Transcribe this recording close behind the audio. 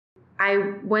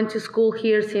I went to school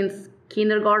here since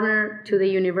kindergarten to the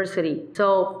university.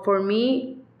 So for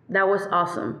me, that was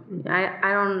awesome. I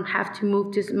don't have to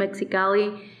move to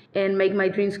Mexicali and make my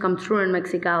dreams come true in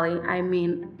Mexicali. I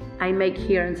mean, I make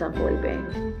here in San Felipe.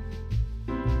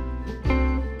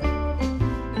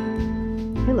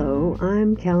 Hello,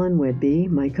 I'm Callan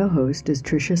Wedby. My co-host is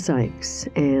Tricia Sykes,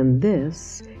 and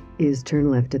this is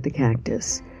Turn Left at the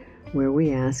Cactus, where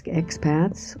we ask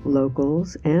expats,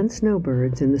 locals, and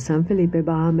snowbirds in the San Felipe,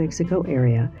 Baja, Mexico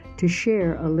area to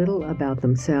share a little about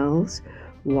themselves,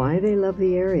 why they love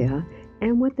the area,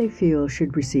 and what they feel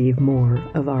should receive more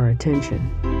of our attention.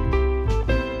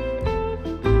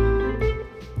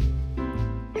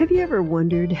 Have you ever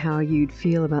wondered how you'd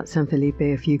feel about San Felipe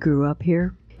if you grew up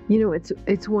here? You know,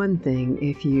 it's one thing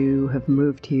if you have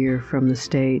moved here from the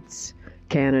States,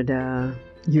 Canada,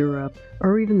 Europe,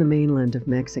 or even the mainland of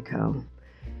Mexico.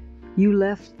 You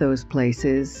left those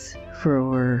places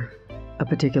for a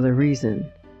particular reason.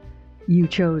 You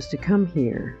chose to come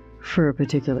here for a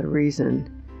particular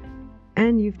reason,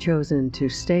 and you've chosen to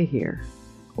stay here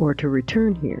or to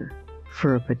return here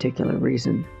for a particular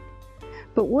reason.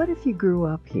 But what if you grew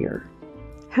up here?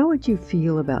 How would you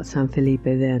feel about San Felipe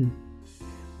then?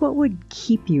 What would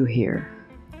keep you here?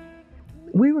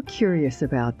 We were curious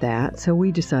about that, so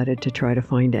we decided to try to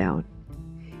find out.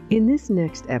 In this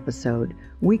next episode,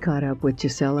 we caught up with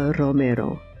Gisella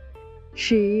Romero.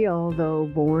 She, although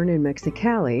born in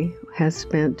Mexicali, has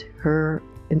spent her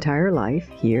entire life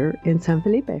here in San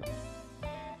Felipe.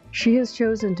 She has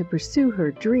chosen to pursue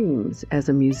her dreams as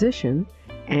a musician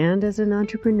and as an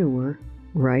entrepreneur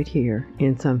right here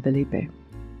in San Felipe.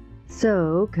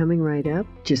 So, coming right up,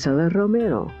 Gisella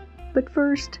Romero. But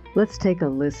first, let's take a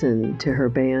listen to her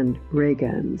band Ray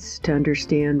Guns to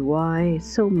understand why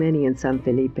so many in San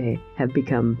Felipe have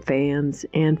become fans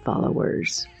and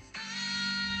followers.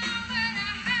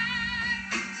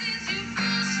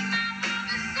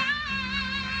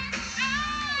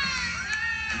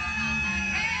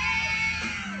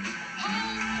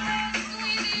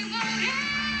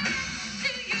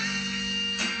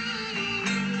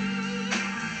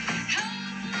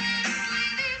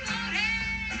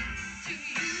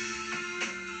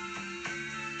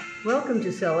 Welcome,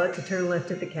 Gisella, to Turn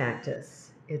Left at the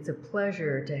Cactus. It's a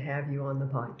pleasure to have you on the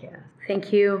podcast.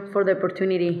 Thank you for the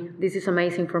opportunity. This is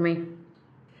amazing for me.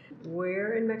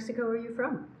 Where in Mexico are you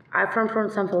from? I'm from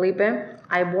San Felipe.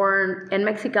 I born in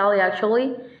Mexicali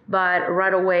actually, but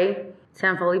right away,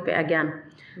 San Felipe again.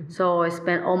 Mm-hmm. So I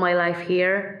spent all my life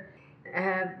here.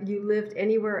 Have you lived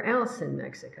anywhere else in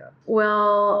Mexico?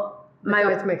 Well,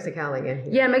 it's Mexicali in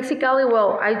here. Yeah, Mexicali.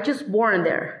 Well, I just born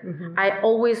there. Mm-hmm. I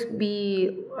always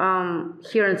be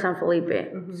here in San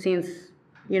Felipe since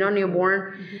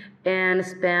newborn, and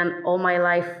spent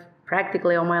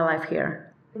practically all my life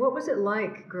here. What was it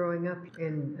like growing up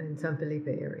in San Felipe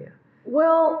area?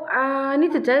 Well, I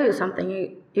need to tell you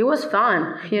something. It was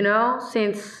fun,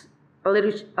 since a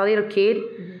little kid.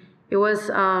 Mm-hmm. It was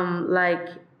like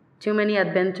too many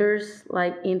adventures,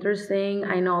 like interesting.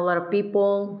 I know a lot of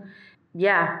people.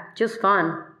 Yeah, just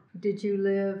fun. Did you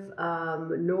live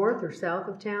north or south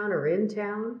of town or in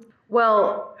town?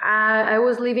 Well, I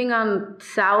was living on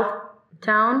south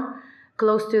town,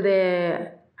 close to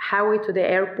the highway to the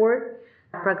airport,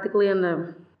 practically in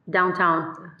the downtown.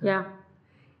 Uh-huh. Yeah.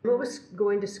 What was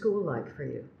going to school like for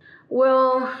you?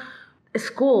 Well,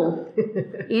 school,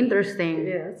 interesting.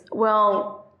 Yes.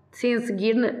 Well, since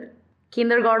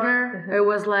kindergarten, it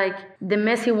was like the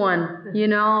messy one,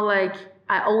 like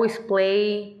I always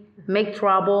play, make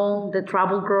trouble, the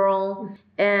trouble girl.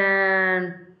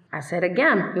 And I said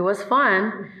again, it was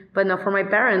fun, but not for my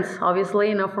parents,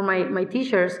 obviously, not for my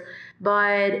teachers.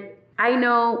 But I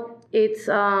know it's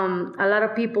a lot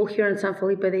of people here in San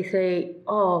Felipe, they say,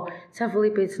 oh, San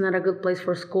Felipe is not a good place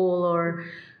for school or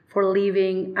for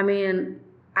living. I mean,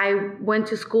 I went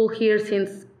to school here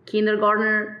since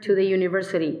kindergarten to the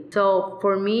university. So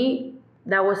for me,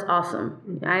 that was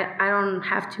awesome. I don't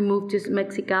have to move to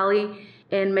Mexicali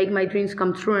and make my dreams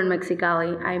come true in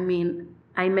Mexicali. I mean,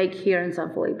 I make here in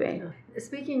San Felipe.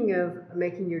 Speaking of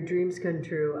making your dreams come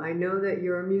true, I know that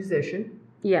you're a musician.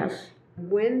 Yes.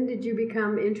 When did you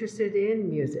become interested in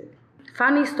music?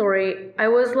 Funny story. I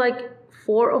was like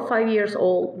 4 or 5 years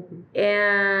old.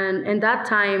 And in that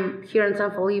time, here in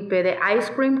San Felipe, the ice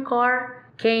cream car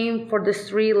came for the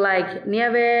street like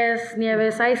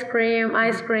Nieves, ice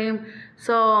cream.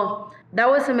 So that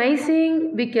was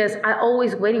amazing because I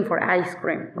always waiting for ice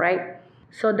cream, right?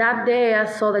 So that day I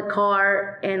saw the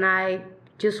car and I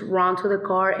just ran to the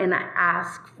car and I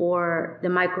asked for the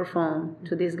microphone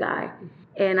to this guy.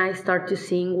 And I start to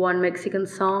sing one Mexican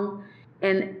song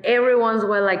and everyone's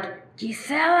were like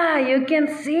Gisella, you can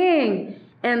sing.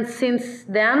 And since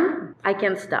then, I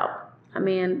can't stop. I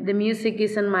mean, the music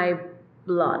is in my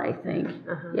blood, I think.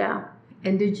 Yeah.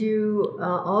 And did you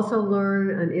also learn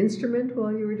an instrument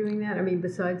while you were doing that? I mean,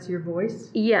 besides your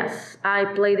voice? Yes, I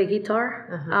play the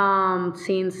guitar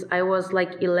since I was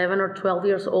like 11 or 12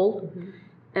 years old.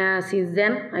 Since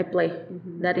then, I play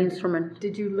that instrument.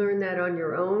 Did you learn that on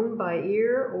your own by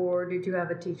ear, or did you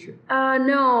have a teacher?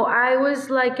 No, I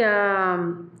was like,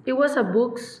 it was a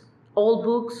books, old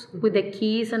books with the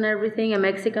keys and everything, and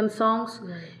Mexican songs.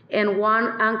 Right. And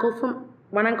one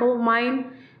uncle of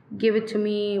mine gave it to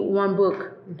me one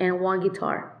book and one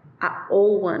guitar, an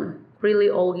old one, really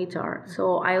old guitar.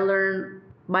 So I learned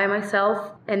by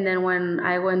myself, and then when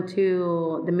I went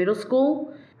to the middle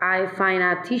school, I find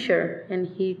a teacher, and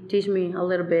he teach me a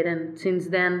little bit, and since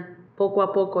then, poco a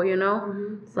poco, you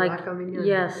know, like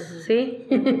yes, see.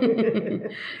 Do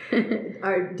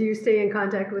you stay in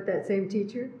contact with that same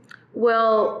teacher?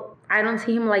 Well, I don't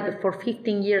see him like for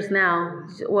 15 years now.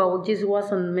 Well, just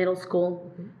was in middle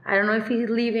school. I don't know if he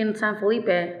live in San Felipe.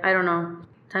 I don't know.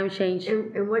 Time changed.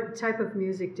 And what type of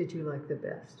music did you like the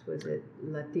best? Was it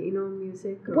Latino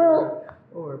music,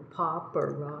 or pop or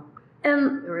rock?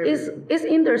 And it's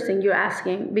interesting you're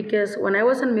asking, because when I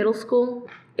was in middle school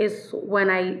is when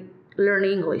I learned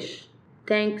English.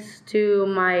 Thanks to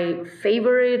my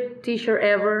favorite teacher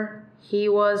ever. He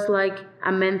was like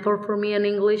a mentor for me in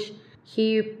English.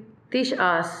 He teach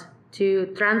us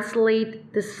to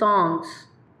translate the songs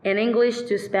in English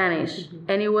to Spanish.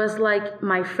 And it was like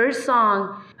my first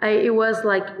song. It was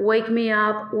like Wake Me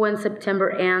Up When September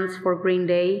Ends for Green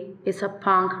Day. It's a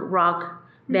punk rock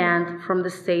band from the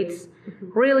States.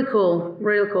 Really cool,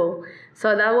 really cool.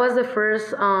 So that was the first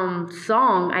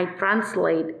song I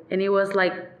translate, and it was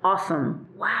like awesome.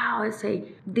 Wow, I say,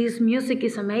 this music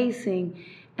is amazing.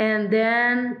 And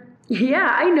then,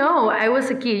 yeah, I know, I was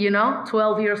a kid,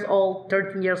 12 years old,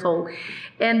 13 years old.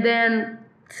 And then,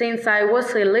 since I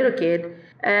was a little kid,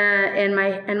 in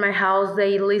my house,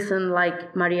 they listen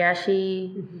like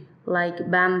mariachi, like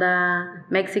banda,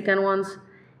 Mexican ones.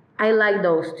 I like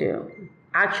those too.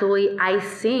 Actually, I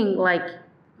sing like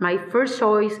my first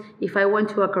choice. If I went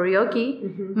to a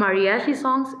karaoke, mariachi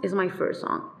songs is my first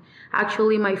song.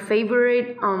 Actually, my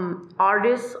favorite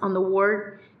artist on the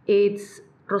world, it's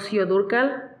Rocío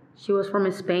Dúrcal. She was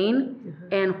from Spain,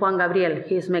 and Juan Gabriel.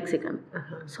 He's Mexican.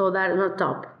 So that is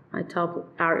my top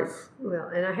artists. Well,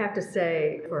 and I have to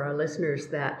say for our listeners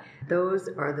that those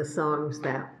are the songs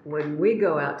that when we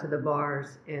go out to the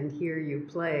bars and hear you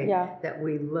play, that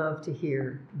we love to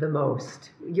hear the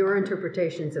most. Your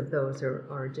interpretations of those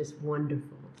are just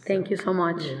wonderful. Thank you so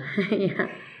much. Yeah.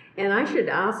 And I should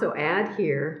also add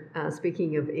here,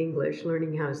 speaking of English,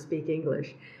 learning how to speak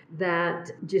English,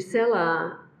 that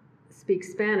Gisella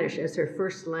speaks Spanish as her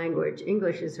first language.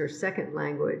 English is her second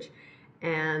language.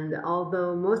 And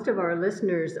although most of our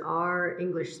listeners are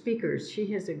English speakers,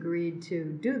 she has agreed to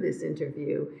do this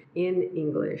interview in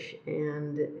English,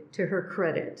 and to her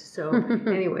credit. So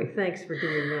anyway, thanks for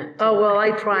doing that. Oh, well,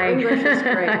 I try. English is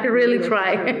great. I really English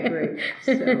try. is really great.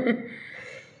 So,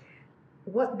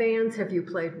 what bands have you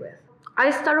played with?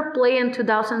 I started playing in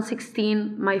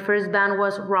 2016. My first band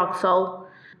was Rock Soul.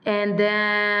 And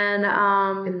then...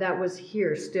 and that was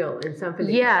here still in San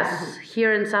Felipe? Yes,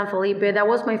 here in San Felipe. That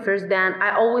was my first band.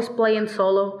 I always play in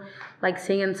solo, like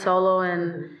singing solo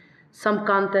and some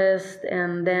contest.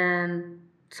 And then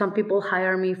some people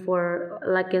hire me for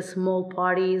like a small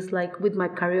parties, like with my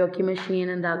karaoke machine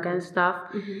and that kind of stuff.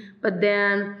 But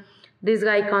then this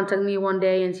guy contacted me one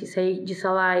day and she said,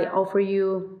 Gisella, I offer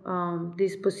you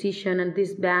this position and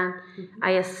this band.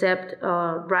 I accept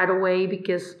right away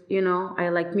because, I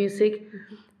like music.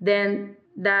 Then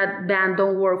that band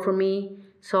don't work for me.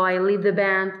 So I leave the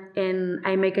band and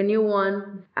I make a new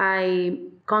one. I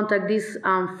contact this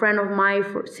friend of mine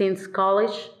since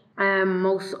college.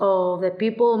 Most of the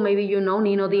people, maybe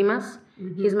Nino Dimas.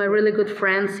 He's my really good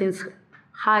friend since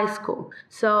high school.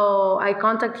 So I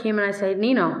contact him and I say,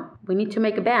 Nino, we need to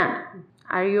make a band.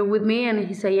 Are you with me? And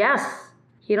he said, yes.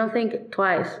 He don't think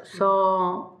twice.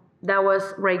 So that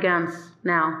was Ray Guns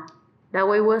now. That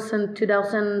way was in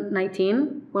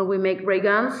 2019 when we make Ray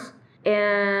Guns.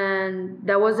 And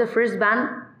that was the first band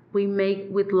we make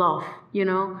with love,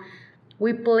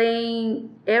 We play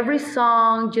every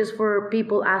song just for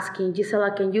people asking,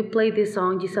 Gisella, can you play this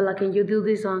song? Gisella, can you do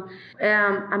this song?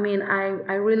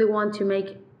 I really want to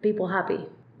make people happy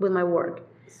with my work.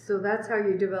 So that's how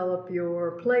you develop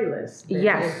your playlist?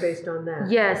 Yes. Based on that?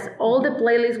 Yes. All the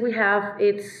playlists we have,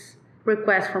 it's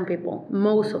requests from people.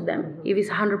 Most of them. If it's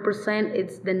 100%,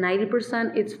 it's the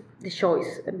 90%, it's the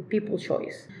choice, people's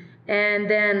choice. And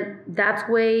then that's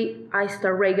way I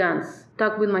start Ray Guns.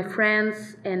 Talk with my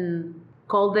friends and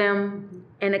call them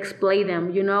and explain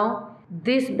them, you know.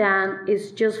 This band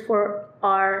is just for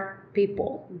our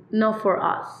people, not for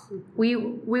us.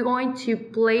 We're going to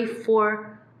play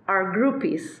for our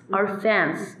groupies, our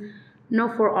fans,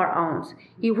 not for our own.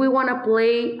 If we want to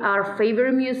play our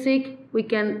favorite music, we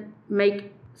can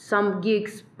make some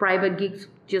gigs, private gigs,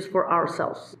 just for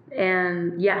ourselves.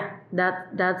 And yeah,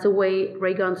 that's the way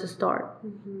Ray Guns start.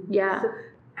 Yeah. So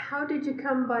how did you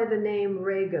come by the name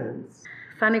Ray Guns?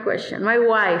 Funny question. My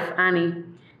wife, Annie,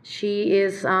 she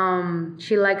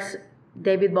likes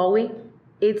David Bowie.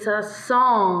 It's a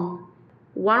song,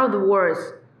 one of the words,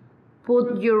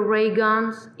 put your ray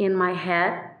guns in my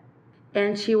head.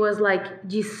 And she was like,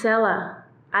 Gisella,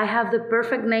 I have the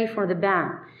perfect name for the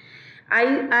band.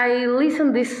 I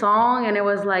listened this song and it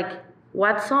was like,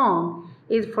 what song?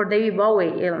 It's for David Bowie.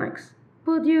 It likes,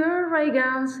 put your ray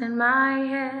guns in my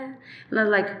head. And I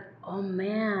was like, oh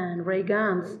man, ray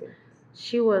guns.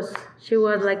 She was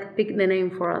like pick the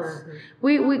name for us.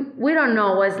 We don't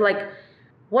know. It's like,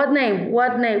 what name?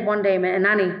 One day, man,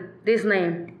 Annie, this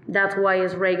name. That's why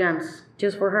it's Ray Guns,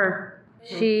 just for her.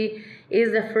 She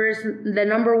is the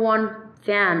number one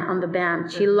fan on the band.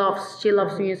 She loves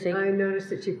music. I noticed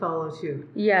that she follows you.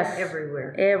 Yes,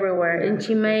 everywhere. Yeah, and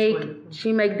she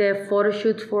make the photo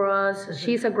shoots for us.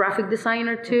 She's a graphic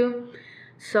designer too,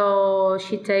 so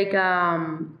she take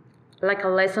like a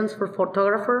lessons for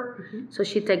photographer. So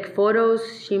she take photos.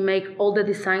 She make all the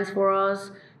designs for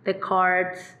us, the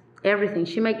cards, everything.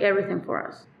 She make everything for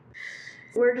us.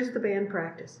 Where does the band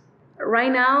practice?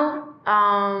 Right now,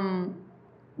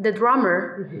 the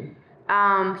drummer,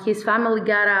 his family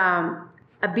got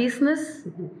a business,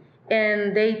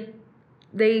 and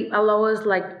they allow us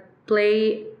like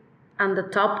play on the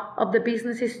top of the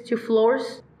business is 2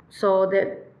 floors. So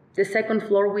the second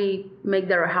floor we make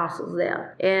their houses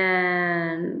there.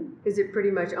 And is it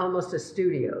pretty much almost a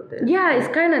studio then? Yeah, it's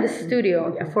kind of the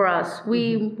studio for us.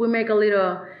 We make a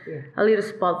little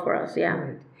spot for us. Yeah.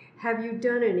 Right. Have you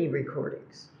done any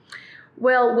recordings?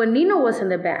 Well, when Nino was in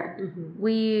the band,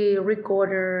 we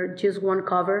recorded just one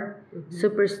cover,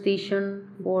 Superstition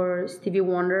for Stevie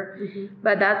Wonder.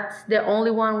 But that's the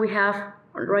only one we have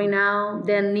right now.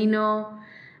 Then Nino,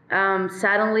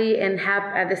 suddenly and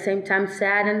at the same time,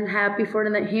 sad and happy for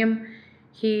him,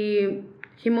 he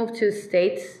moved to the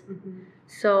States.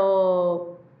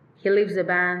 So he leaves the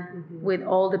band with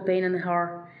all the pain in the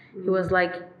heart. He was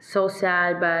like so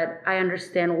sad, but I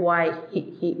understand why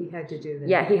he had to do that.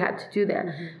 Yeah, he had to do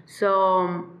that.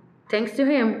 So thanks to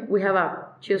him, we have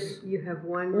you have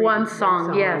one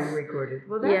song, yes, recorded.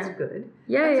 Well, that's good.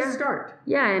 Yeah, that's a start.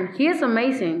 Yeah, and he is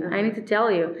amazing. I need to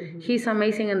tell you, he's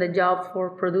amazing in the job for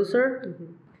producer.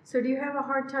 So do you have a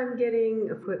hard time getting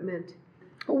equipment?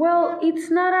 Well, it's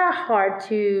not hard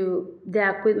to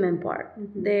the equipment part.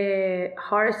 The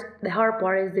hard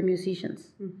part is the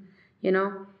musicians. You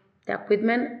know, the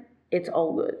equipment, it's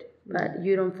all good, but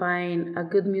you don't find a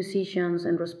good musicians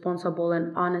and responsible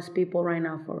and honest people right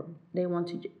now they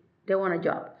want a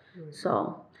job.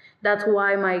 So that's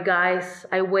why my guys,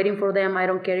 I waiting for them. I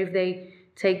don't care if they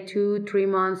take 2-3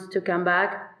 months to come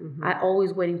back. I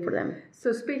always waiting for them.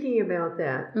 So speaking about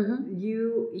that,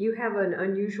 you have an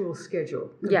unusual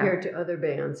schedule compared to other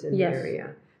bands in the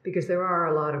area, because there are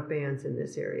a lot of bands in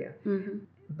this area.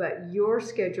 But your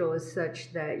schedule is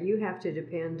such that you have to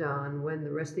depend on when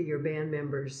the rest of your band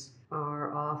members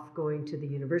are off going to the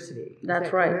university.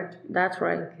 That's right. Correct? That's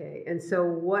right. Okay. And so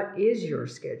what is your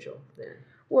schedule then?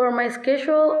 Well, my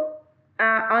schedule,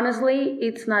 honestly,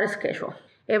 it's not a schedule.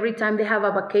 Every time they have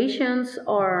a vacations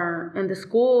or in the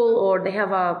school, or they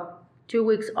have a 2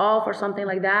 weeks off or something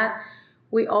like that,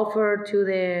 we offer to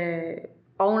the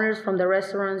owners from the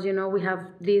restaurants, we have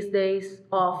these days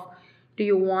off. Do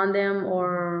you want them?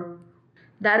 Or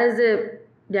that is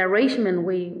the arrangement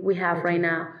we have right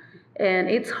now. And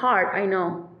it's hard, I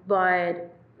know,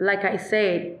 but like I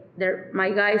said, my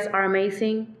guys are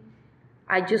amazing.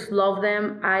 I just love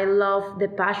them. I love the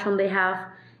passion they have.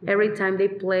 Every time they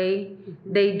play,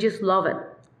 they just love it,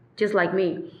 just like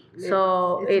me.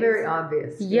 So it's very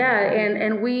obvious. Yeah,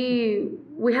 and we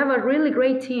have a really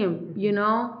great team,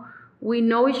 We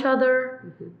know each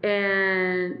other,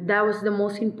 and that was the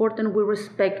most important. We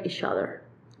respect each other.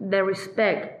 The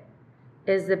respect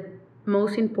is the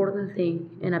most important thing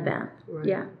in a band. Right.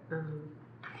 Yeah.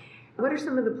 What are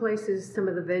some of the places, some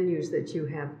of the venues that you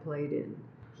have played in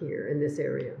here in this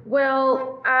area?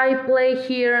 Well, I play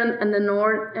here in the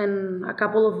north and a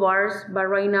couple of bars, but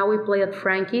right now we play at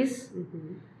Frankie's,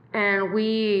 and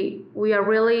we are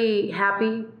really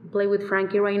happy to play with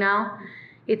Frankie right now.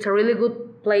 It's a really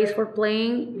good place for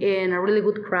playing in a really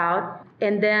good crowd.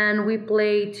 And then we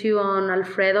play too on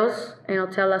Alfredo's in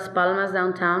Hotel Las Palmas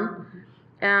downtown.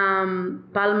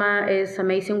 Palma is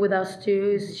amazing with us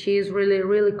too. She's really,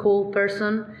 really cool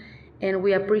person, and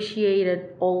we appreciate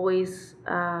it always.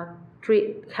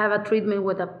 Have a treatment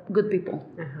with good people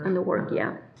in the work.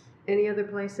 Yeah. Any other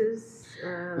places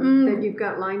that you've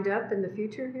got lined up in the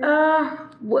future here?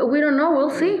 We don't know. We'll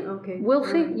see. Okay. We'll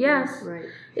see. Yes. Right.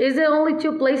 It's the only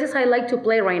two places I like to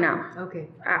play right now. Okay.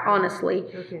 Honestly.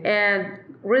 Okay. And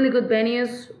really good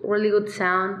venues, really good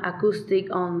sound, acoustic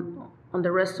on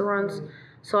the restaurants. Mm-hmm.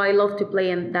 So I love to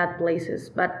play in that places.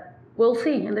 But we'll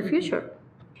see in the future.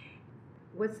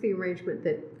 What's the arrangement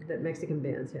that Mexican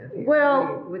bands have here?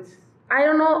 Well, I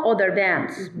don't know other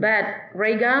bands, but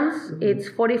Ray Guns, it's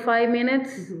 45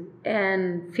 minutes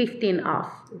and 15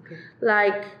 off. Okay.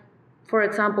 Like, for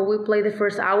example, we play the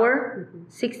first hour,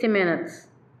 60 minutes,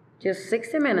 just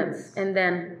 60 minutes, and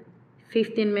then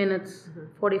 15 minutes,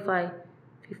 45,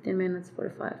 15 minutes,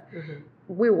 45.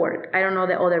 We work. I don't know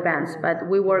the other bands, but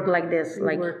we work like this. You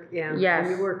work, yeah. Yes.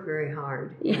 And you work very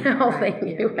hard. Yeah, thank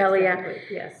you. Well, exactly.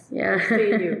 Yes. Yeah. I've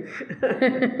seen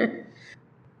you.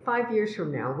 5 years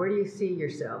from now, where do you see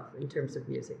yourself in terms of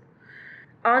music?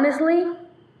 Honestly,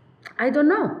 I don't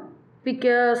know,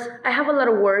 because I have a lot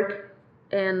of work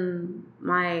in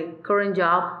my current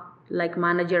job, like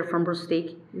manager from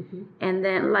Rustic, and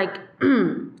then like,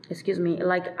 excuse me,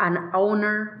 like an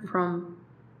owner from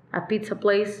a pizza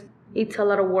place. It's a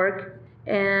lot of work,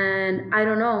 and I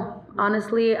don't know.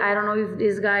 Honestly, I don't know if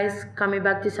these guys coming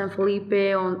back to San Felipe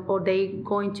or they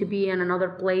going to be in another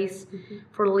place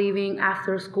for living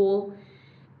after school.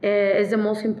 It's the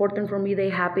most important for me. They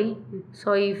happy.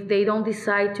 So if they don't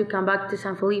decide to come back to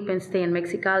San Felipe and stay in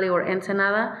Mexicali or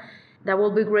Ensenada, that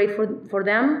will be great for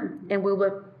them and will be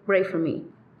great for me.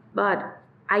 But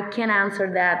I can't answer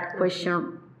that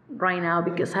question right now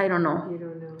because I don't know. You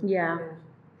don't know. Yeah.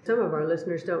 Some of our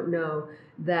listeners don't know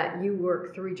that you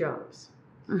work 3 jobs.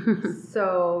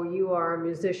 So you are a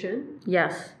musician.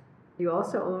 Yes. You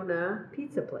also own a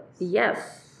pizza place.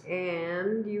 Yes.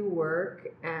 And you work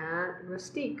at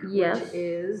Rustic, yes. which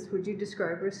is, would you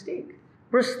describe Rustic?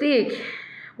 Rustic,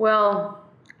 well,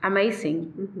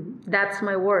 amazing. That's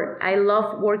my work. I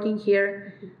love working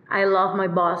here. I love my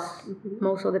boss.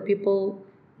 Most of the people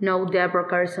know Deborah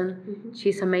Carson.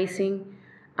 She's amazing.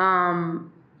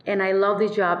 And I love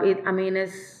this job.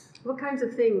 It's... What kinds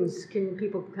of things can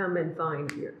people come and find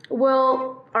here?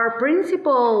 Well, our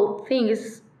principal thing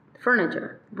is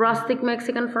furniture. Rustic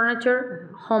Mexican furniture,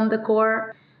 home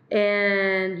decor,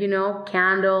 and,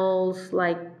 candles,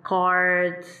 like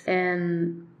cards,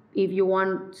 and if you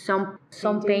want some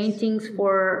paintings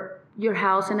for your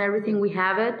house and everything, we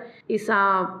have it. It's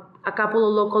a couple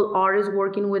of local artists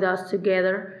working with us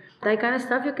together. That kind of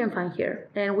stuff you can find here.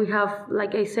 And we have,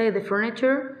 like I say, the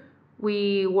furniture.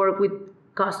 We work with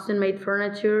custom-made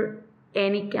furniture,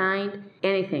 any kind,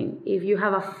 anything. If you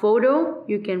have a photo,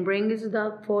 you can bring us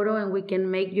that photo and we can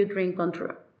make your dream come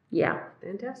true. Yeah.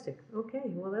 Fantastic. Okay,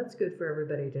 well, that's good for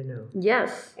everybody to know.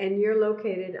 Yes. And you're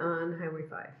located on Highway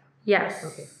 5? Yes.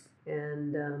 Okay.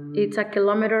 And it's a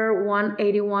kilometer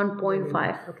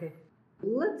 181.5. Okay.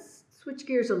 Let's switch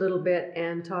gears a little bit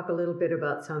and talk a little bit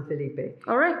about San Felipe.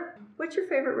 All right. What's your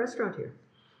favorite restaurant here?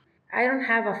 I don't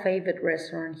have a favorite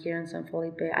restaurant here in San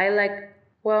Felipe. I like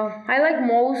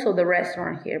most of the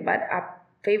restaurant here, but a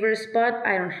favorite spot,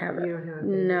 I don't have it. You don't have it?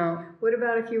 No. What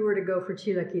about if you were to go for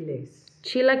chilaquiles?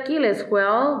 Chilaquiles,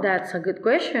 well, that's a good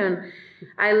question.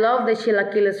 I love the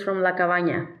chilaquiles from La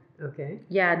Cabaña. Okay.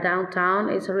 Yeah, downtown.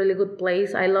 It's a really good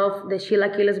place. I love the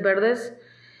chilaquiles verdes.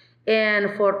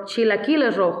 And for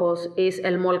chilaquiles rojos is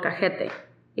el molcajete.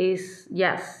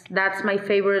 Yes, that's my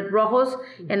favorite, rojos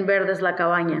and verdes La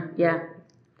Cabaña. Yeah.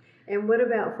 And what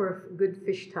about for a good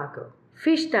fish taco?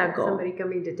 Fish taco. Somebody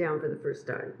coming to town for the first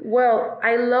time. Well,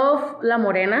 I love La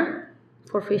Morena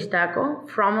for fish taco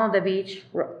from the beach,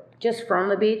 just from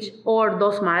the beach, or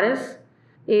Dos Mares.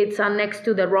 It's next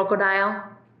to the Crocodile.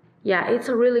 Yeah, it's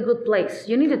a really good place.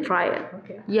 You need to try it.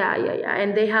 Okay. Yeah.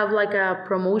 And they have like a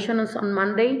promotion on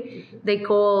Monday. They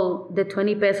call the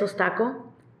 20 pesos taco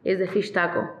is the fish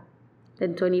taco,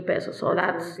 then 20 pesos. So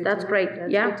that's great.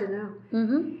 That's yeah. good to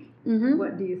know.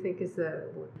 What do you think is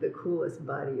the coolest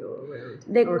barrio around?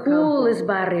 The coolest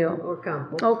barrio. Or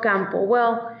campo. Oh, campo.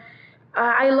 Well,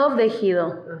 I love the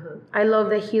Ejido. I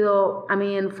love the Ejido.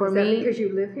 For is me. Is that because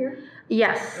you live here?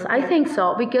 Yes, okay. I think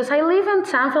so. Because I live in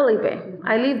San Felipe.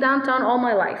 I live downtown all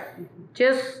my life.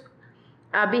 Just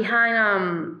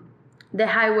behind the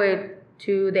highway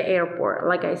to the airport,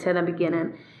 like I said at the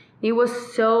beginning. It was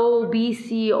so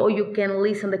busy, or you can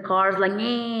listen the cars like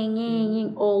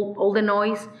all the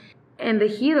noise. And the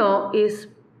Hero is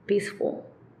peaceful.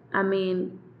 I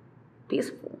mean,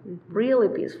 peaceful, really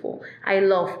peaceful. I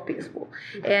love peaceful,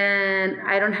 and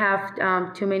I don't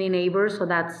have too many neighbors, so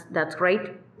that's great.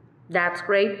 That's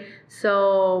great.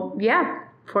 So yeah,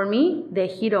 for me, the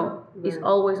Hero is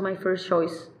always my first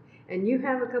choice. And you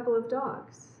have a couple of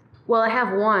dogs. Well, I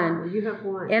have one. You have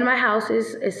one. And my house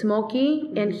is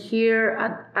Smoky, and here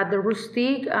at the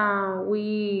Rustic,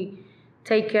 we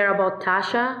take care about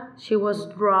Tasha. She was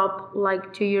dropped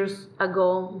like 2 years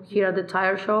ago here at the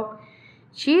tire shop.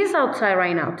 She is outside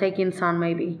right now taking sun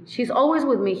maybe. She's always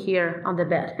with me here on the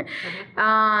bed.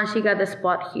 She got the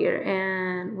spot here,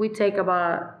 and we take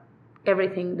about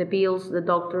everything, the bills, the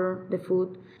doctor, the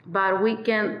food. But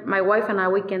my wife and I,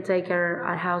 we can take her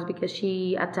at house because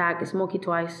she attacked Smokey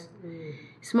twice.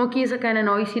 Smokey is a kind of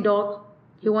noisy dog.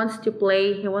 He wants to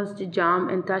play, he wants to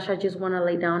jump, and Tasha just want to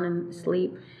lay down and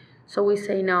sleep. So we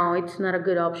say, no, it's not a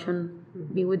good option.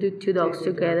 We would do two dogs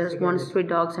together, one street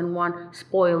dogs and one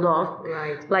spoiled dog.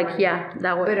 That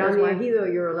way. But on the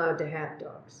Ejido, you're allowed to have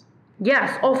dogs.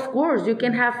 Yes, of course. You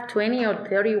can have 20 or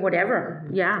 30, whatever.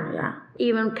 Yeah.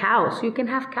 Even cows. You can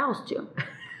have cows too.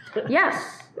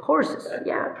 Yes, horses.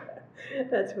 Yeah.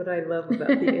 That's what I love about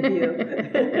the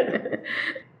Ejido.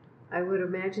 I would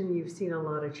imagine you've seen a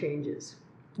lot of changes.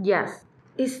 Yes.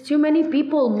 It's too many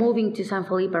people moving to San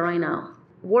Felipe right now.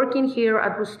 Working here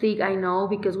at Rustic, I know,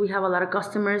 because we have a lot of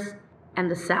customers in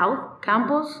the South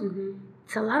campus.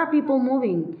 It's a lot of people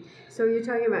moving. So you're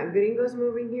talking about gringos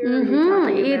moving here?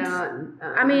 You're talking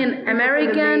about,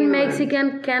 American,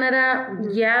 Mexican, Canada.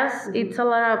 Yes, it's a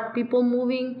lot of people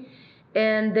moving.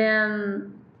 And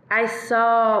then I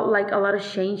saw like a lot of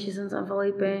changes in San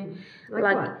Felipe.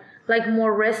 Like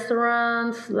more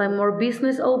restaurants, like more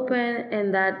business open,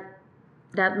 and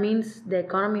that means the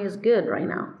economy is good right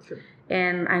now. Sure.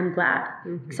 And I'm glad.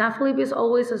 San Felipe is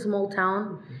always a small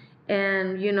town,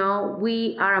 and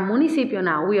we are a municipio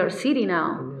now. We are a city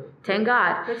now. Thank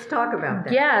God. Let's talk about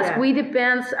that. Yes, we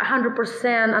depend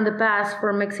 100% on the past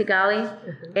for Mexicali,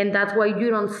 and that's why you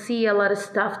don't see a lot of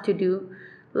stuff to do.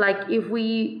 Like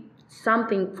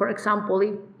for example,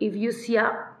 if you see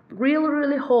a really,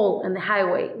 really hole in the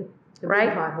highway, right?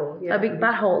 Big pothole, yeah. A big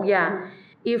pothole, yeah.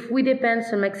 If we depend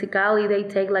on Mexicali, they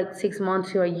take like 6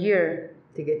 months to a year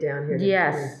to get down here.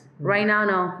 Yes. Right now,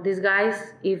 no. These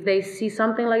guys, if they see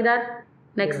something like that,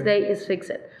 next day is fix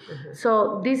it.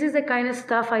 So this is the kind of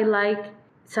stuff I like.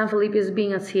 San Felipe is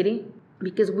being a city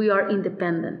because we are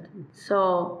independent.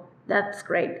 So that's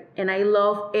great. And I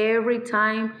love every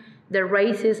time the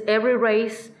races, every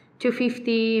race,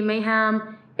 250,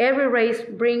 Mayhem, every race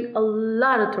bring a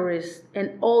lot of tourists,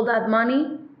 and all that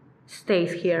money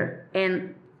stays here.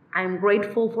 And I'm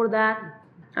grateful for that.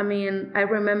 I mean, I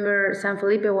remember San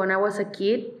Felipe when I was a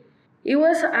kid. It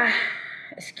was,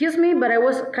 excuse me, but it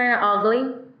was kind of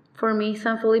ugly for me,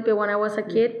 San Felipe, when I was a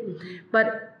kid.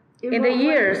 But in the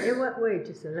years... In what way,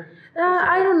 Gisella?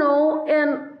 I don't know.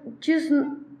 And just,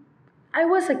 I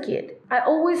was a kid. I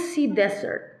always see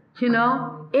desert,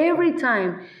 every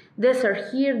time. Desert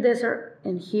here, desert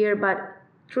and here. But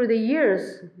through the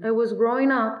years, I was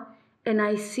growing up, and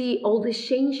I see all the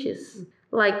changes.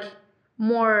 Like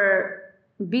more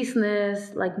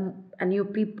business, like a new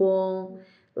people,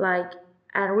 like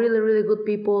a really, really good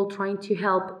people trying to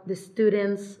help the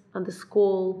students on the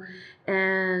school,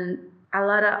 and a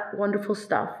lot of wonderful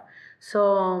stuff.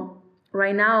 So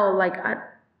right now, like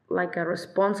a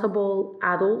responsible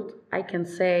adult, I can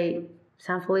say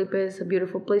San Felipe is a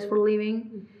beautiful place for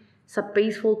living. It's a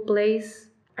peaceful place.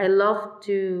 I love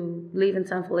to live in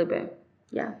San Felipe.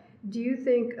 Yeah. Do you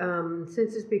think,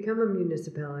 since it's become a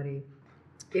municipality,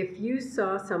 if you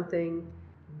saw something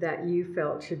that you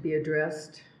felt should be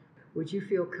addressed, would you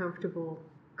feel comfortable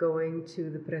going to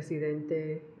the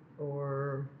presidente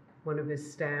or one of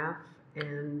his staff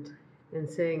and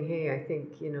saying, hey, I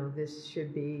think, this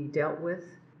should be dealt with?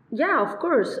 Yeah, of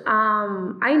course.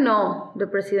 I know the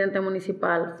presidente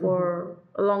municipal for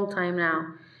a long time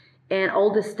now. And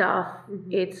all the stuff,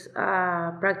 it's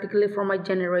practically from my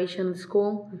generation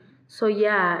school. So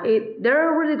yeah,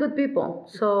 they're really good people.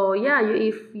 So yeah,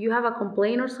 if you have a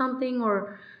complaint or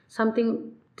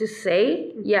something to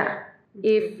say, yeah.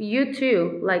 If you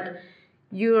too, like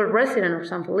you're a resident of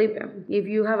San Felipe, if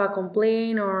you have a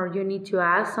complaint or you need to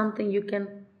ask something, you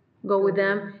can go with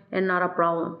them and not a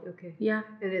problem. Okay. Yeah.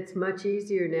 And it's much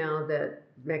easier now that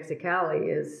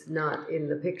Mexicali is not in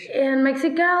the picture. In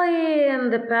Mexicali,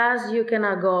 in the past, you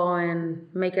cannot go and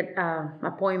make an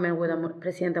appointment with a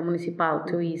presidente municipal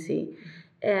too easy.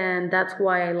 And that's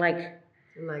why I like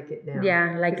Like it now.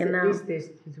 Yeah, like it now. At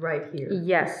least it's right here.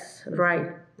 Yes,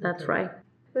 right. That's Okay. right.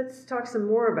 Let's talk some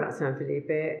more about San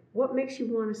Felipe. What makes you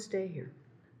want to stay here?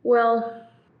 Well,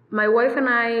 my wife and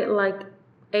I, like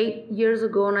 9 years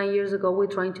ago, we're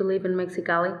trying to live in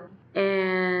Mexicali,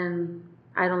 and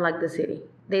I don't like the city.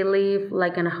 They live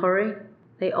like in a hurry.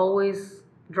 They always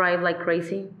drive like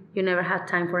crazy. You never have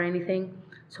time for anything.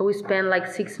 So we spent like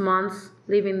 6 months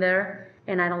living there,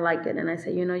 and I don't like it. And I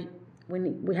said,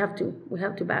 we have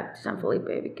to back to San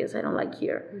Felipe because I don't like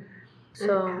here.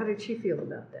 So and how did she feel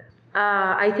about that?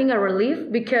 I think a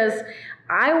relief because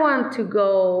I want to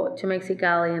go to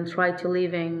Mexicali and try to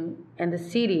live in the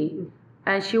city.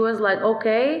 And she was like,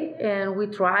 okay, and we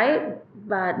tried,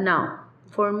 but no.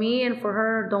 For me and for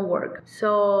her, don't work.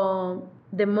 So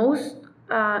the most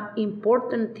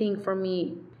important thing for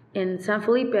me in San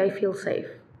Felipe, I feel safe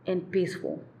and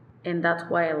peaceful. And that's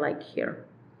why I like here.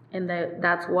 And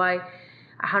that's why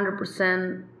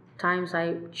 100% times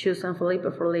I choose San Felipe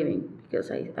for living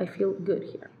because I feel good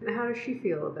here. How does she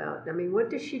feel about? What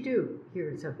does she do here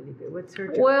in San Felipe? What's her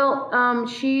job? Well,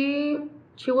 she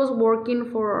was working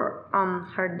for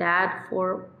her dad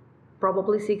for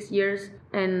probably 6 years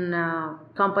in a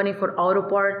company for auto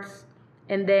parts,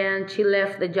 and then she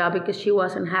left the job because she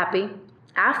wasn't happy.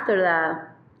 After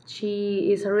that,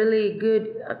 she is a really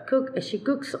good cook. She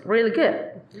cooks really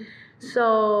good.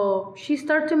 So she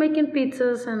started making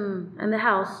pizzas in the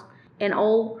house, and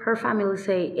all her family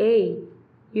say, hey,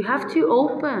 you have to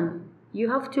open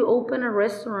a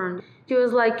restaurant. She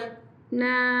was like,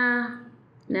 nah,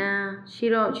 she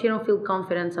don't feel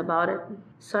confident about it.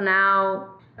 So now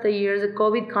the years of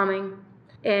COVID coming,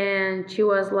 and she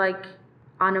was like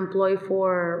unemployed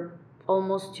for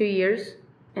almost 2 years.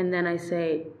 And then I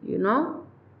say, you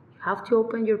have to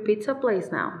open your pizza place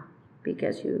now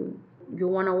because you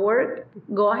want to work,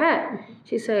 go ahead.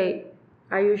 She say,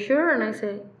 are you sure? And I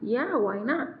say, yeah, why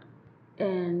not?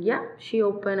 And yeah, she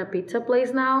opened a pizza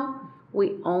place now.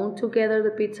 We own together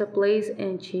the pizza place,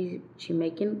 and she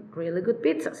making really good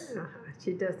pizzas.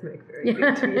 She does make very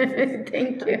good pizzas.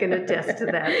 Thank you. I can attest to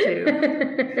that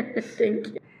too. Thank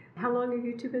you. How long have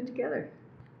you two been together?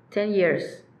 10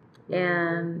 years.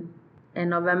 And in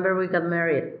November we got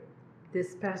married.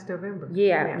 This past November?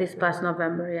 Yeah, this past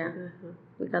November, yeah. Uh-huh.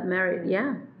 We got married,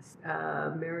 yeah.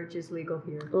 Marriage is legal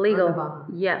here. Legal. On the Baja.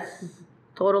 Yes.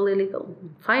 Totally legal.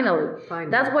 Finally.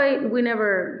 That's why we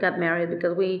never got married,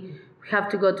 because we have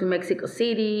to go to Mexico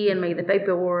City and make the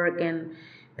paperwork and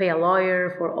pay a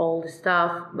lawyer for all the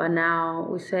stuff. But now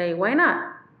we say, why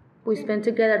not? We spent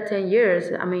together 10 years.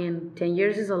 10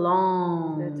 years is a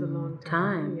long That's a long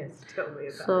time. Yes, tell me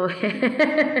about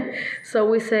it. So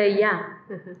we say, yeah.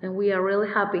 And we are really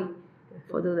happy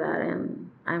for do that. And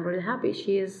I'm really happy.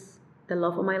 She is the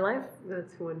love of my life.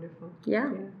 That's wonderful.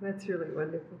 Yeah. That's really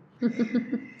wonderful.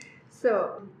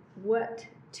 So, what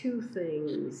two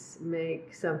things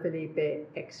make San Felipe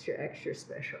extra, extra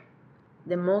special?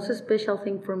 The most special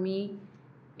thing for me,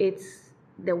 it's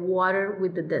the water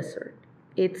with the desert.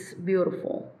 It's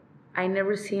beautiful. I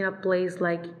never seen a place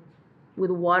like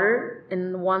with water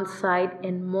on one side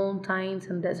and mountains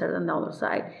and desert on the other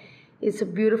side. It's a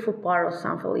beautiful part of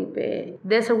San Felipe.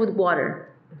 Desert with water.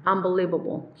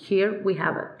 Unbelievable. Here we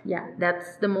have it. Yeah,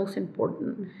 that's the most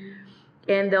important. Mm-hmm.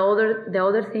 And the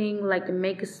other thing like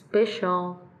make it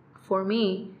special for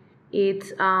me,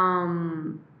 it's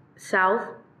south,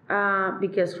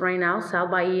 because right now South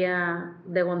Bahia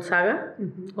de Gonzaga,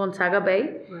 Gonzaga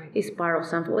Bay, is part of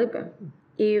San Felipe.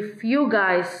 If you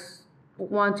guys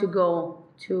want to go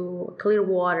to clear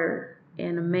water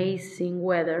and amazing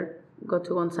weather, go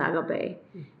to Gonzaga Bay.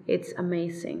 It's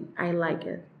amazing. I like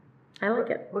it.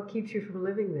 What keeps you from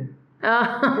living there?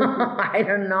 I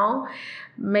don't know.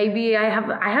 Maybe I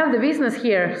have the business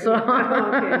here, so,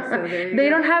 okay, so they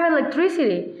don't have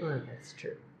electricity. Well, that's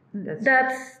true. That's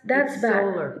bad.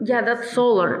 Solar. Yeah, that's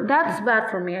solar. That's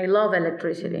bad for me. I love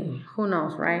electricity. Who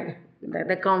knows, right?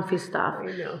 The comfy stuff. I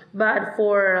know. But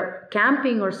for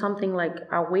camping or something like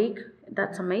a week,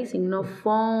 that's amazing. No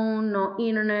phone, no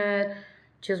internet,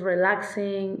 just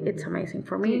relaxing. It's amazing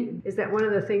for me. Is that one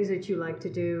of the things that you like to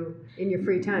do in your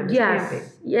free time? Yes. Camping?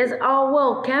 Yes. Oh,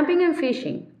 well, camping and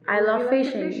fishing. I love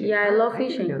fishing. Yeah, I love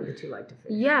fishing. I didn't know that you like to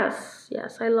fish.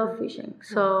 Yes, I love fishing.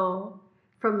 So.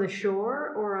 From the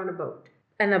shore or on a boat?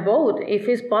 On a boat. If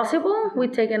it's possible, we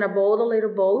take in a little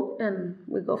boat, and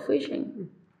we go fishing.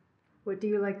 What do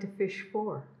you like to fish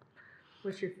for?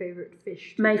 What's your favorite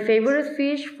fish? My favorite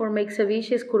fish for make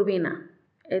ceviche is curvina.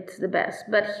 It's the best.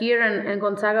 But here in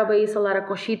Gonzaga Bay is a lot of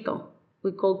cochito.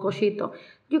 We call cochito.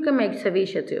 You can make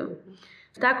ceviche too.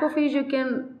 Taco fish,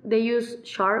 they use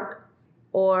shark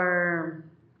or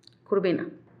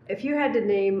curvina. If you had to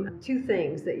name two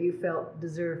things that you felt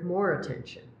deserve more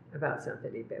attention about San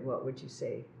Felipe, what would you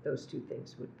say those two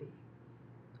things would be?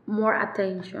 More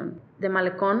attention. The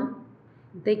Malecón,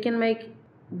 they can make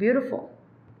beautiful,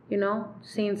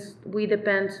 since we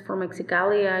depend from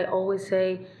Mexicali. I always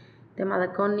say the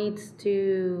Malecón needs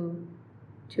to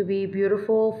be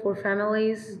beautiful for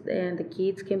families, and the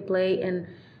kids can play and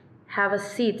have a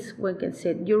seat where can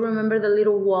sit. You remember the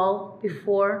little wall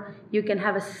before? You can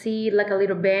have a seat, like a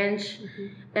little bench.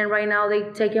 And right now they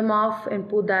take them off and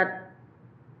put that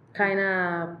kind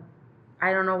of,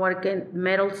 I don't know what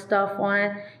metal stuff on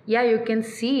it. Yeah, you can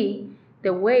see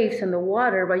the waves and the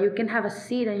water, but you can have a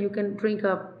seat and you can drink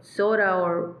a soda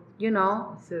or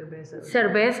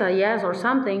cerveza, yes, or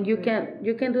something. You can't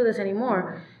do this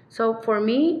anymore. So for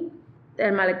me,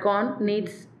 El Malecón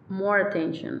needs more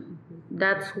attention.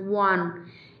 That's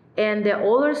one. And the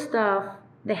other stuff,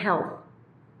 the health.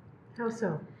 How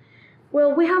so?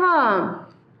 Well, we have a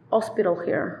hospital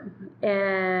here,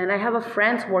 and I have a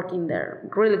friends working there,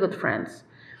 really good friends.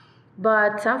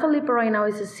 But San Felipe right now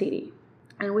is a city,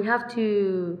 and we have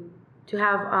to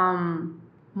have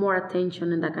more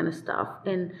attention and that kind of stuff,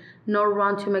 and not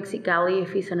run to Mexicali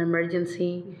if it's an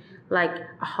emergency, like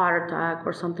a heart attack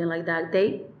or something like that.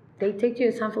 They take you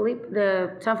to San Felipe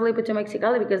to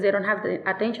Mexicali because they don't have the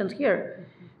attentions here.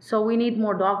 So we need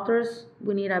more doctors.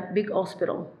 We need a big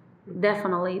hospital.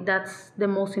 Definitely, that's the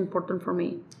most important for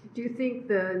me. Do you think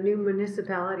the new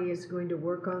municipality is going to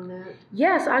work on that?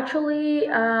 Yes, actually,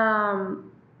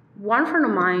 one friend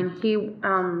of mine,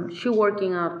 she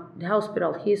working at the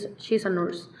hospital. She's a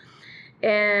nurse,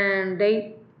 and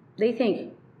they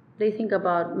think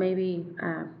about maybe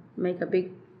make a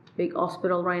big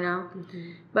hospital right now,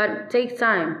 but it takes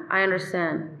time. I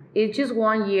understand. It's just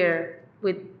 1 year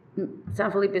with San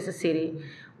Felipe as a city.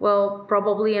 Well,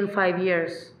 probably in 5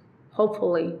 years,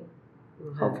 hopefully,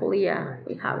 yeah, right.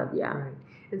 We have it, yeah. Right.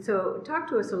 And so, talk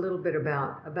to us a little bit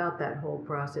about that whole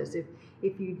process.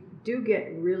 If you do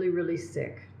get really, really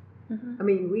sick, I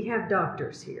mean, we have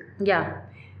doctors here. Yeah.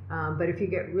 But if you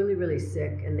get really, really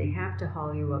sick and they have to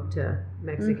haul you up to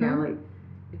Mexicali,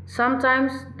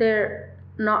 sometimes there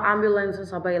no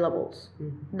ambulances available.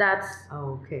 That's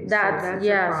okay. That's a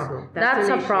problem. That's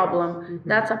a problem.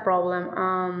 That's a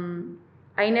problem.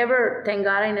 Thank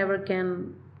God, I never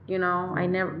can. I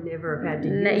never have had to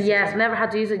use it. Never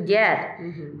had to use it yet.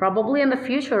 Probably in the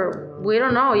future. We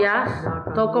don't know. Yeah,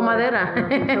 toco madera.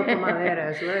 Toco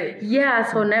madera is right. Yeah,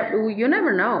 so you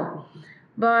never know.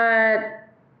 But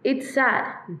it's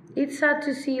sad. It's sad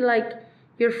to see like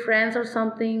your friends or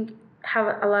something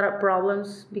have a lot of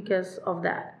problems because of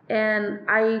that. And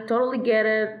I totally get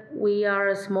it. We are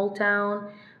a small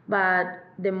town, but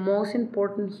the most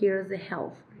important here is the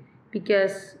health,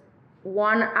 because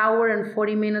 1 hour and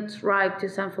 40 minutes drive to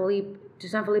San Felipe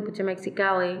to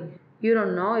Mexicali, you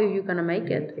don't know if you're gonna make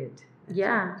it.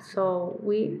 Yeah, so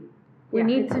we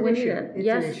need it.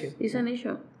 Yes, it's an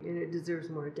issue, and it deserves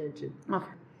more attention. Oh.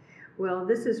 Well,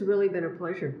 this has really been a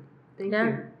pleasure. Thank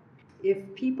you.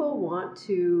 If people want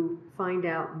to find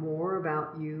out more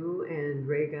about you and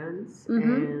Ray Guns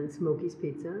and Smokey's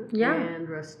Pizza and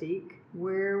Rustique,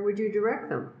 where would you direct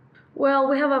them? Well,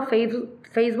 we have a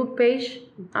Facebook page,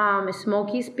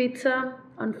 Smokey's Pizza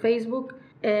on Facebook,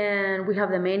 and we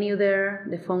have the menu there,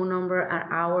 the phone number and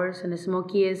hours, and the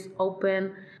Smokey is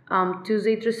open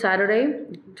Tuesday through Saturday,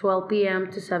 12 p.m.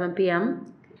 to 7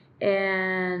 p.m.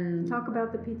 And talk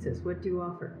about the pizzas. What do you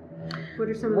offer? What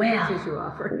are some of the pizzas you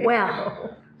offer?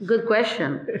 Well, good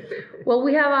question. Well,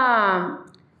 we have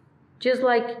just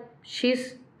like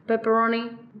cheese,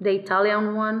 pepperoni, the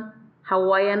Italian one,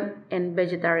 Hawaiian, and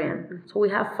vegetarian. So we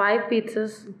have 5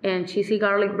 pizzas and cheesy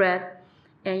garlic bread,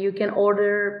 and you can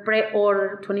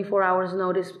pre-order 24 hours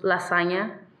notice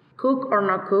lasagna, cook or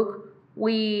not cook.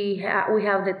 We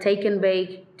have the take and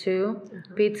bake too,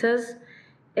 pizzas,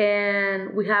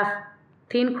 and we have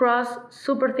thin crust,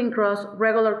 super thin crust,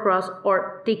 regular crust,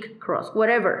 or thick crust,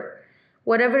 whatever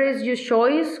is your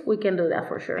choice, we can do that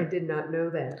for sure. I did not know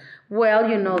that. Well,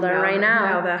 you know that right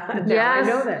now. Now I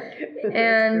know that.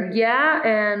 And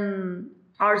and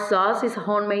our sauce is a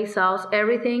homemade sauce.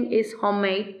 Everything is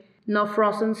homemade, no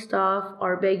frozen stuff.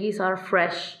 Our veggies are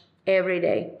fresh every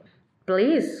day.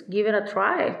 Please give it a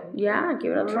try. Yeah,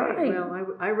 give it a try. Right.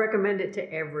 Well, I recommend it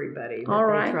to everybody. All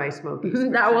right. They try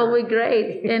Smokey's. That will be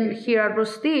great. And here at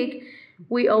Rustique,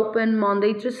 we open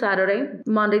Monday through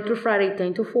Friday,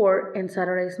 10 to 4, and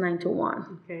Saturdays 9 to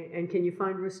 1. Okay, and can you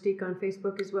find Rustique on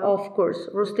Facebook as well? Of course.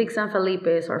 Rustique San Felipe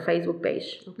is our Facebook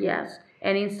page. Okay. Yes.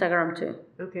 and Instagram too.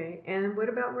 Okay, and what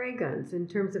about ray guns in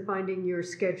terms of finding your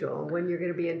schedule, when you're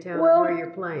going to be in town, Well, where you're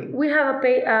playing? We have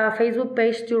a Facebook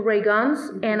page to Ray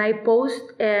Guns, and I post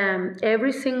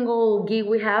every single gig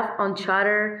we have on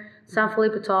Chatter, San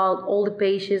Felipe Talk, all the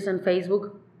pages on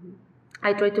Facebook.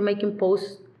 I try to make him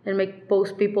post and make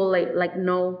post people like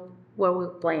know where we're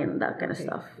playing, that kind of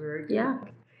stuff. Very good. Yeah.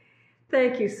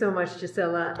 Thank you so much,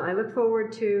 Gisella. I look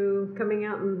forward to coming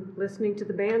out and listening to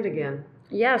the band again.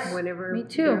 Yes. Whenever me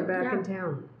too. you're back in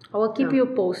town. I will keep you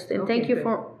posted. And Okay,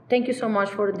 thank you so much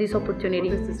for this opportunity.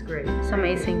 Well, this is great. It's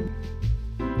amazing.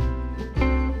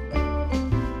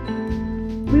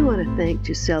 We want to thank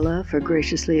Gisella for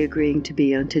graciously agreeing to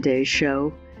be on today's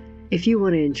show. If you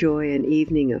want to enjoy an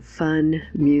evening of fun,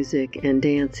 music, and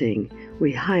dancing,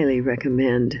 we highly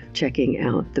recommend checking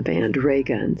out the band Ray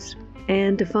Guns.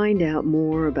 And to find out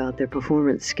more about their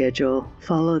performance schedule,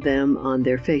 follow them on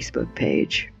their Facebook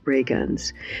page, Ray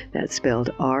Guns. That's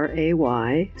spelled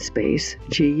R-A-Y space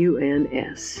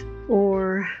G-U-N-S.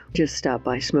 Or just stop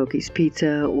by Smokey's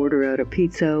Pizza, order out a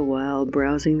pizza while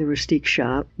browsing the Rustique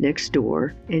shop next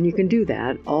door, and you can do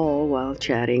that all while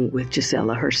chatting with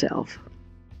Gisella herself.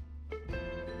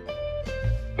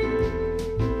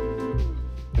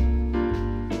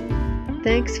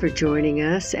 Thanks for joining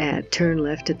us at Turn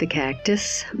Left at the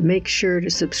Cactus. Make sure to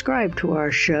subscribe to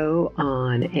our show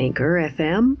on Anchor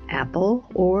FM, Apple,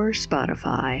 or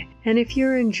Spotify. And if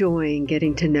you're enjoying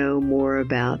getting to know more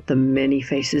about the many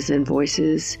faces and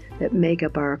voices that make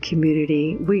up our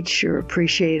community, we'd sure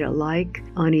appreciate a like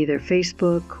on either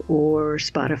Facebook or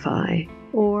Spotify.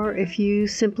 Or if you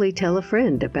simply tell a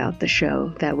friend about the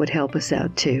show, that would help us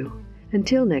out too.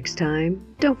 Until next time,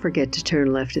 don't forget to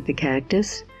turn left at the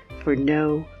Cactus for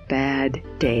no bad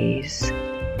days.